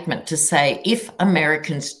overstatement to say, if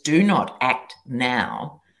Americans do not act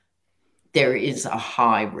now, there is a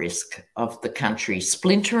high risk of the country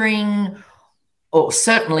splintering, or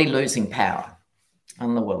certainly losing power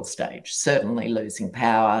on the world stage, certainly losing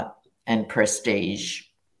power and prestige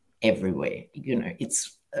everywhere.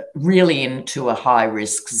 It's really into a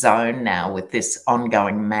high-risk zone now with this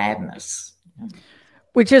ongoing madness.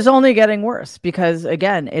 Which is only getting worse, because,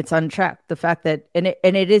 again, it's unchecked. The fact that, and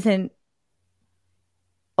it isn't,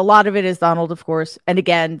 a lot of it is Donald, of course. And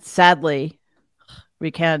again, sadly, we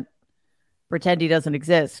can't pretend he doesn't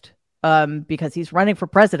exist, because he's running for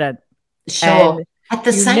president. Sure. And at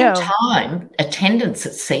the same time, attendance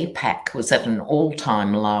at CPAC was at an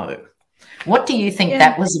all-time low. What do you think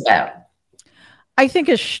that was about? I think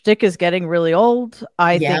his shtick is getting really old.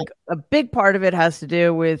 I think a big part of it has to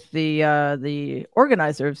do with the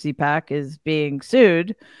organizer of CPAC is being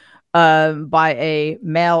sued by a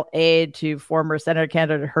male aide to former Senator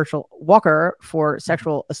candidate Herschel Walker for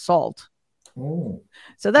sexual assault. Ooh.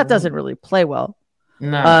 So that doesn't really play well.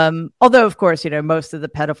 No. Although, of course, most of the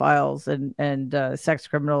pedophiles and sex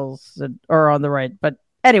criminals are on the right. But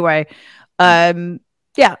anyway,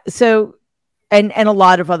 so and a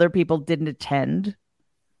lot of other people didn't attend.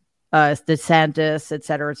 DeSantis, et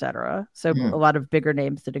cetera, et cetera. So a lot of bigger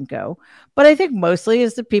names didn't go. But I think mostly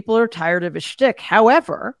is that people are tired of his shtick.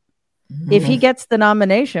 However, if he gets the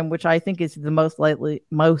nomination, which I think is the most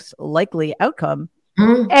likely outcome,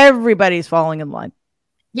 everybody's falling in line.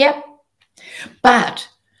 Yep. But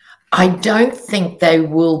I don't think they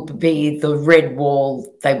will be the red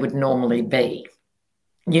wall they would normally be.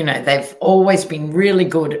 You know, they've always been really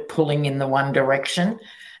good at pulling in the one direction,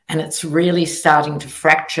 and it's really starting to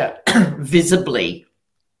fracture visibly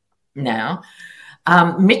now.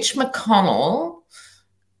 Mitch McConnell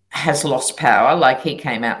has lost power. Like, he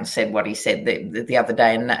came out and said what he said the other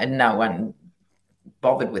day, and no one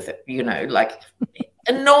bothered with it. You know, like,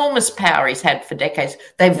 enormous power he's had for decades.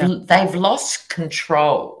 They've lost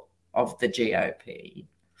control of the GOP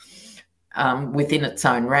within its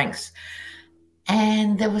own ranks.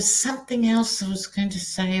 And there was something else I was going to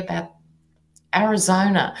say about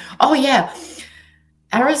Arizona. Oh, yeah.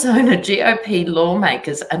 Arizona GOP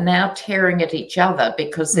lawmakers are now tearing at each other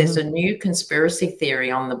because there's a new conspiracy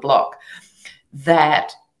theory on the block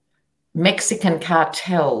that Mexican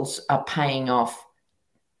cartels are paying off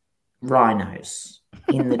rhinos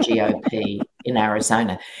in the GOP in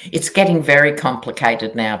Arizona. It's getting very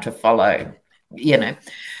complicated now to follow, you know.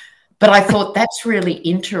 But I thought that's really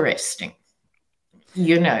interesting,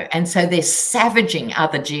 you know. And so they're savaging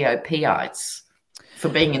other GOPites for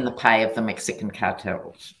being in the pay of the Mexican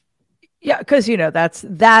cartels. Yeah, because, you know, that's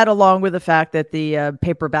that, along with the fact that the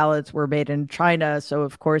paper ballots were made in China. So,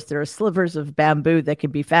 of course, there are slivers of bamboo that can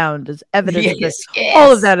be found as evidence that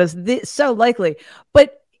all of that is so likely.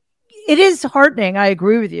 But it is heartening. I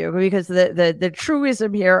agree with you, because the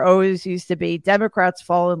truism here always used to be Democrats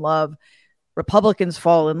fall in love, Republicans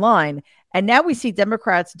fall in line. And now we see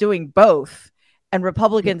Democrats doing both and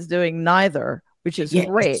Republicans doing neither, which is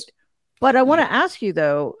great. But I want to ask you,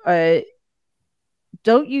 though,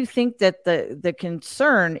 don't you think that the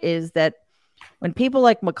concern is that when people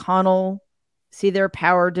like McConnell see their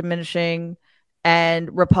power diminishing,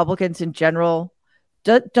 and Republicans in general,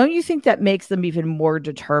 don't you think that makes them even more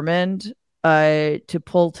determined to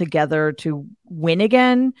pull together to win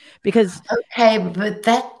again? Because but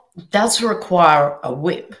that does require a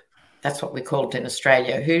whip. That's what we call it in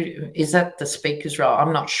Australia. Who is that? The speaker's role?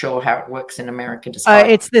 I'm not sure how it works in America.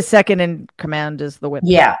 It's the second in command is the whip.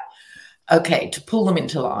 Yeah. Okay, to pull them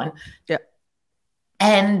into line. Yeah.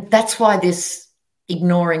 And that's why this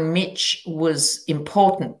ignoring Mitch was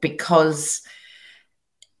important, because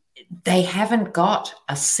they haven't got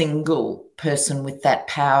a single person with that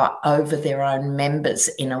power over their own members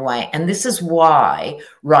in a way. And this is why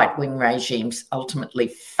right-wing regimes ultimately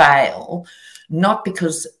fail, not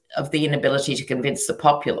because of the inability to convince the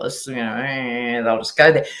populace, you know, they'll just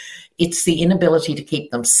go there. It's the inability to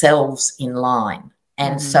keep themselves in line.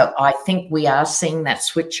 And so I think we are seeing that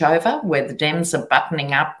switch over where the Dems are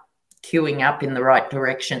buttoning up, queuing up in the right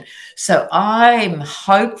direction. So I'm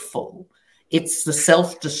hopeful it's the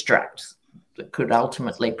self-destruct that could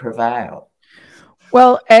ultimately prevail.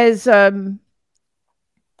 Well, as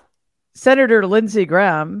Senator Lindsey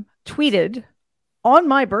Graham tweeted on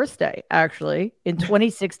my birthday, actually, in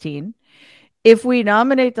 2016, if we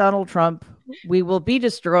nominate Donald Trump, we will be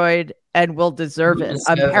destroyed and will deserve it.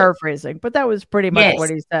 I'm paraphrasing, but that was pretty much what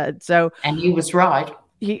he said. So, and he was right.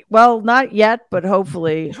 Well, not yet, but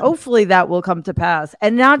hopefully that will come to pass.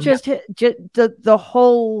 And not just the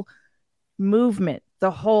whole movement,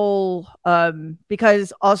 the whole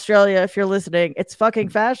because Australia, if you're listening, it's fucking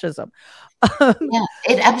fascism. Yeah,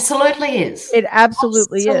 it absolutely is. It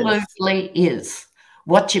absolutely is.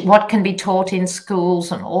 What can be taught in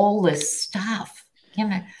schools and all this stuff. You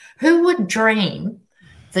know, who would dream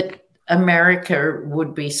that America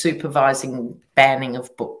would be supervising banning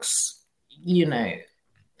of books, you know,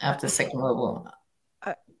 after the Second World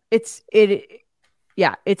War? It's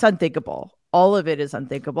unthinkable. All of it is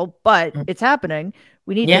unthinkable, but it's happening.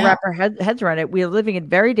 We need to wrap our heads around it. We are living in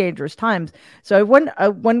very dangerous times. So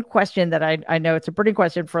one question that I know it's a burning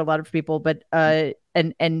question for a lot of people, but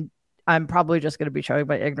and I'm probably just going to be showing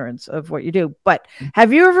my ignorance of what you do. But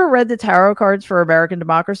have you ever read the tarot cards for American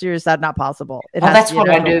democracy, or is that not possible? That's what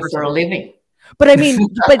I do for a living. But I mean,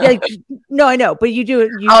 no, I know. But you do it.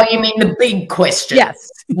 You mean the big question? Yes.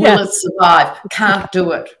 Will it survive? Can't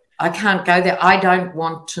do it. I can't go there. I don't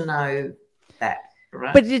want to know that.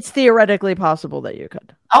 Right? But it's theoretically possible that you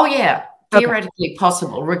could. Oh, yeah. Theoretically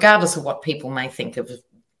possible, regardless of what people may think of,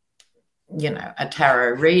 you know, a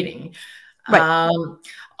tarot reading. Right.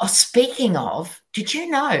 Speaking of, did you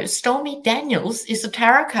know Stormy Daniels is a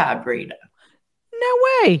tarot card reader? No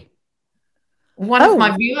way. One of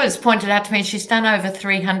my viewers pointed out to me she's done over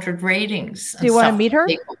 300 readings. Do you want to meet her?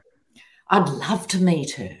 I'd love to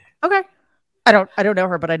meet her. Okay. I don't know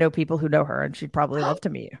her, but I know people who know her, and she'd probably love to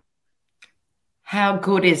meet you. How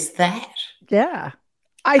good is that? Yeah.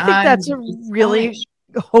 I think that's a really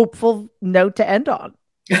hopeful note to end on.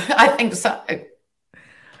 I think so.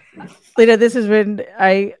 Lena, this has been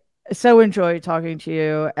so enjoy talking to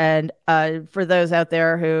you. And for those out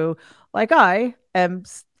there who, like I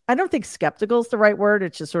don't think skeptical is the right word.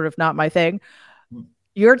 It's just sort of not my thing.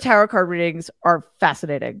 Your tarot card readings are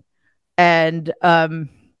fascinating. And I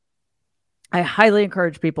highly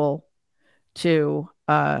encourage people to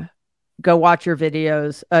go watch your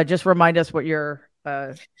videos. Just remind us what your...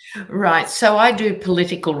 Right. So I do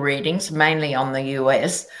political readings, mainly on the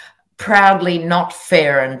US. Proudly not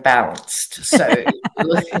fair and balanced. So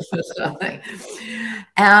looking for something.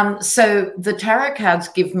 So the tarot cards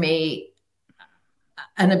give me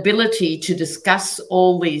an ability to discuss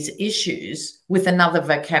all these issues with another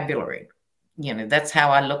vocabulary. That's how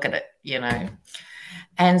I look at it,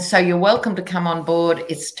 And so you're welcome to come on board.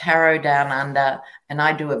 It's Tarot Down Under, and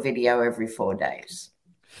I do a video every 4 days.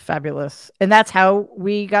 Fabulous. And that's how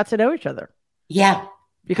we got to know each other. Yeah.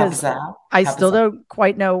 Because I still don't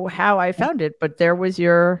quite know how I found it, but there was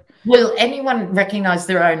your... Will anyone recognize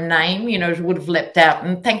their own name? It would have leapt out.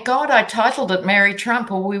 And thank God I titled it Mary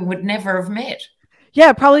Trump, or we would never have met.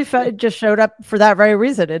 Yeah, probably just showed up for that very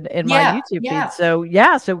reason in my YouTube feed.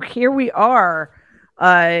 So here we are.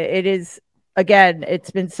 It is, again,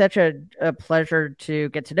 it's been such a pleasure to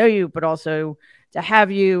get to know you, but also to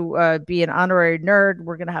have you be an honorary nerd.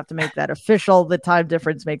 We're going to have to make that official. The time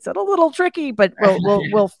difference makes it a little tricky, but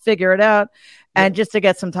we'll figure it out. And just to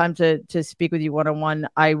get some time to speak with you one-on-one,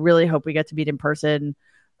 I really hope we get to meet in person,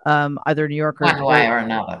 either New York one way or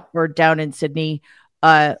another, or down in Sydney.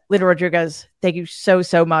 Lena Rodriguez, thank you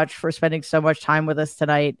so much for spending so much time with us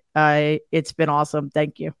tonight. It's been awesome.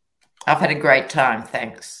 Thank you. I've had a great time.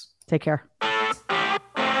 Thanks. Take care.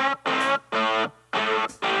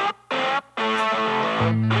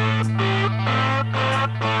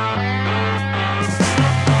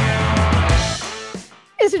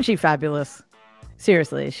 Isn't she fabulous?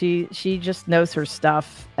 Seriously, she just knows her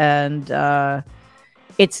stuff, and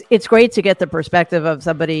it's great to get the perspective of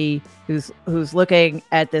somebody who's looking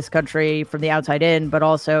at this country from the outside in, but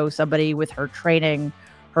also somebody with her training,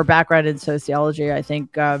 her background in sociology. I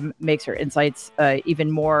think makes her insights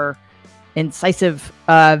even more incisive.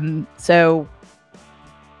 So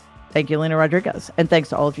thank you, Lena Rodriguez. And thanks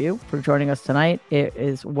to all of you for joining us tonight. It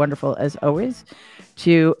is wonderful, as always,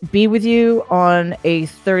 to be with you on a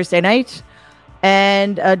Thursday night.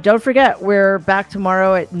 And don't forget, we're back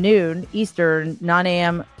tomorrow at noon Eastern, 9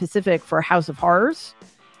 a.m. Pacific for House of Horrors.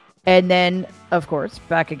 And then, of course,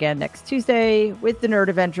 back again next Tuesday with the Nerd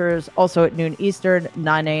Adventures, also at noon Eastern,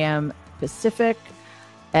 9 a.m. Pacific.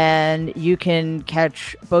 And you can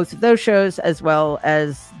catch both of those shows as well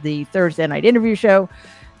as the Thursday night interview show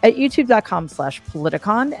at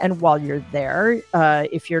youtube.com/Politicon. And while you're there,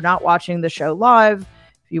 if you're not watching the show live,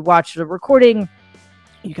 if you watch the recording,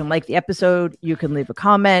 you can like the episode, you can leave a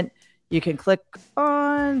comment, you can click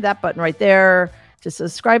on that button right there to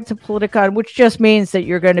subscribe to Politicon, which just means that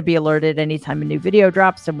you're going to be alerted anytime a new video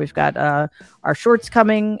drops. And we've got our shorts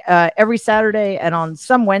coming every Saturday and on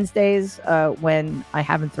some Wednesdays when I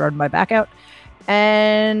haven't thrown my back out.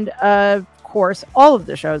 And of course, all of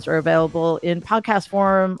the shows are available in podcast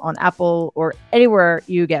form on Apple or anywhere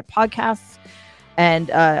you get podcasts. And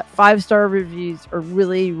 5-star reviews are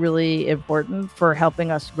really, really important for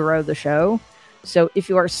helping us grow the show. So if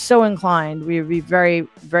you are so inclined, we would be very,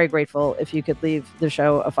 very grateful if you could leave the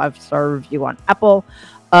show a 5-star review on Apple,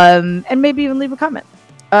 and maybe even leave a comment.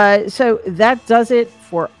 So that does it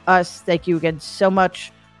for us. Thank you again so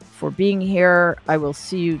much for being here. I will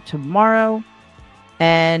see you tomorrow.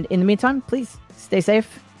 And in the meantime, please stay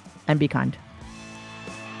safe and be kind.